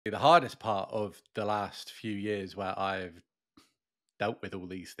The hardest part of the last few years where I've dealt with all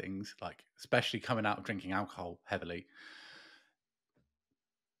these things, like especially coming out of drinking alcohol heavily,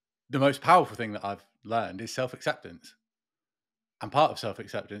 the most powerful thing that I've learned is self-acceptance. And part of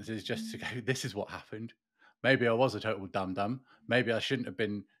self-acceptance is just to go, this is what happened. Maybe I was a total dum-dum. Maybe I shouldn't have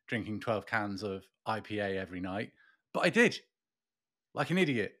been drinking 12 cans of IPA every night, but I did, like an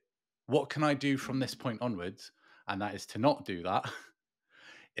idiot. What can I do from this point onwards? And that is to not do that.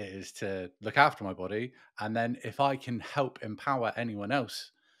 It is to look after my body. And then if I can help empower anyone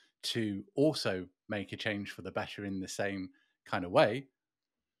else to also make a change for the better in the same kind of way,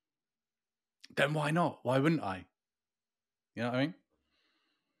 then why not? Why wouldn't I? You know what I mean?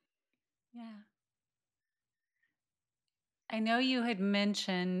 Yeah. I know you had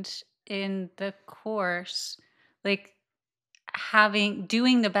mentioned in the course, like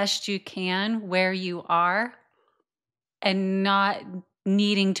doing the best you can where you are and not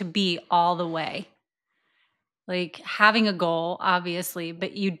needing to be all the way. Like having a goal, obviously,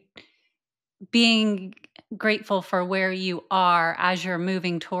 but you being grateful for where you are as you're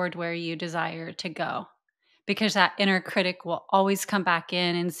moving toward where you desire to go. Because that inner critic will always come back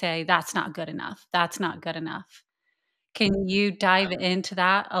in and say, that's not good enough. That's not good enough. Can you dive into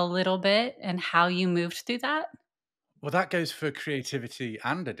that a little bit and how you moved through that? Well, that goes for creativity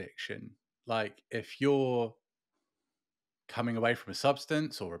and addiction. Like if you're coming away from a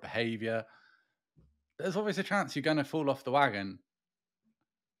substance or a behavior, there's always a chance you're going to fall off the wagon.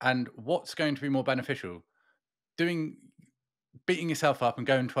 And what's going to be more beneficial? Doing beating yourself up and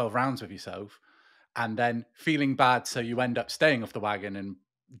going 12 rounds with yourself and then feeling bad so you end up staying off the wagon and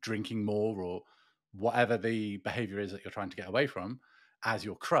drinking more or whatever the behavior is that you're trying to get away from as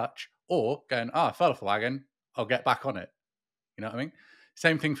your crutch, or going, oh, I fell off the wagon, I'll get back on it. You know what I mean?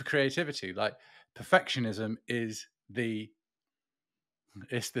 Same thing for creativity. Like perfectionism is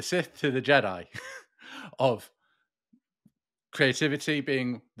it's the Sith to the Jedi of creativity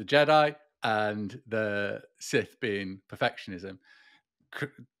being the Jedi and the Sith being perfectionism.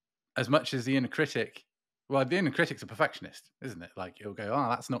 As much as the inner critic, well, the inner critic's a perfectionist, isn't it? Like it'll go, oh,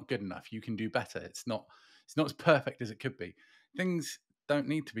 that's not good enough. You can do better. It's not as perfect as it could be. Things don't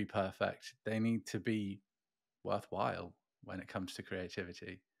need to be perfect. They need to be worthwhile when it comes to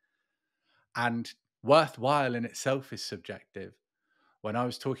creativity. And worthwhile in itself is subjective. When I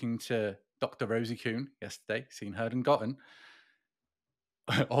was talking to Dr. Rosie Kuhn yesterday, Seen, Heard, and Gotten,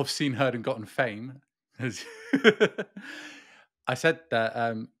 of Seen, Heard, and Gotten fame, as I said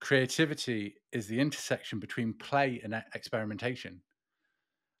that creativity is the intersection between play and experimentation.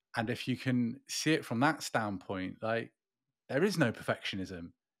 And if you can see it from that standpoint, like there is no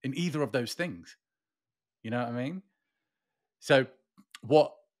perfectionism in either of those things. You know what I mean? So,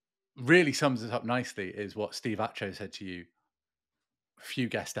 what really sums it up nicely is what Steve Atcho said to you a few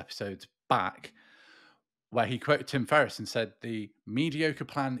guest episodes back, where he quoted Tim Ferriss and said, the mediocre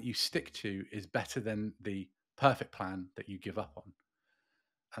plan that you stick to is better than the perfect plan that you give up on.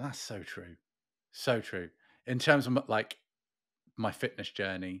 And that's so true. So true. In terms of like my fitness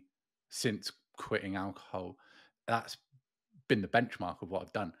journey since quitting alcohol, that's been the benchmark of what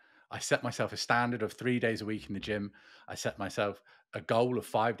I've done. I set myself a standard of 3 days a week in the gym. I set myself a goal of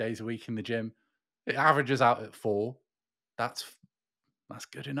 5 days a week in the gym. It averages out at 4. That's that's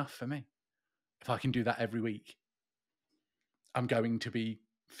good enough for me. If I can do that every week, I'm going to be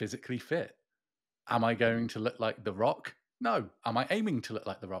physically fit. Am I going to look like The Rock? No. Am I aiming to look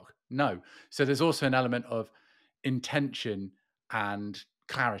like The Rock? No. So there's also an element of intention and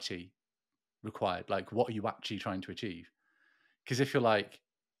clarity required. Like, what are you actually trying to achieve? Because if you're like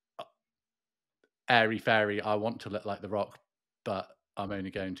airy fairy, I want to look like The Rock, but I'm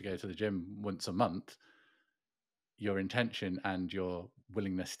only going to go to the gym once a month, your intention and your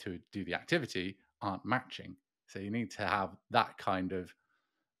willingness to do the activity aren't matching. So you need to have that kind of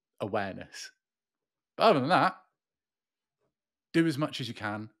awareness. But other than that, do as much as you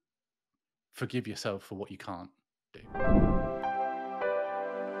can. Forgive yourself for what you can't do.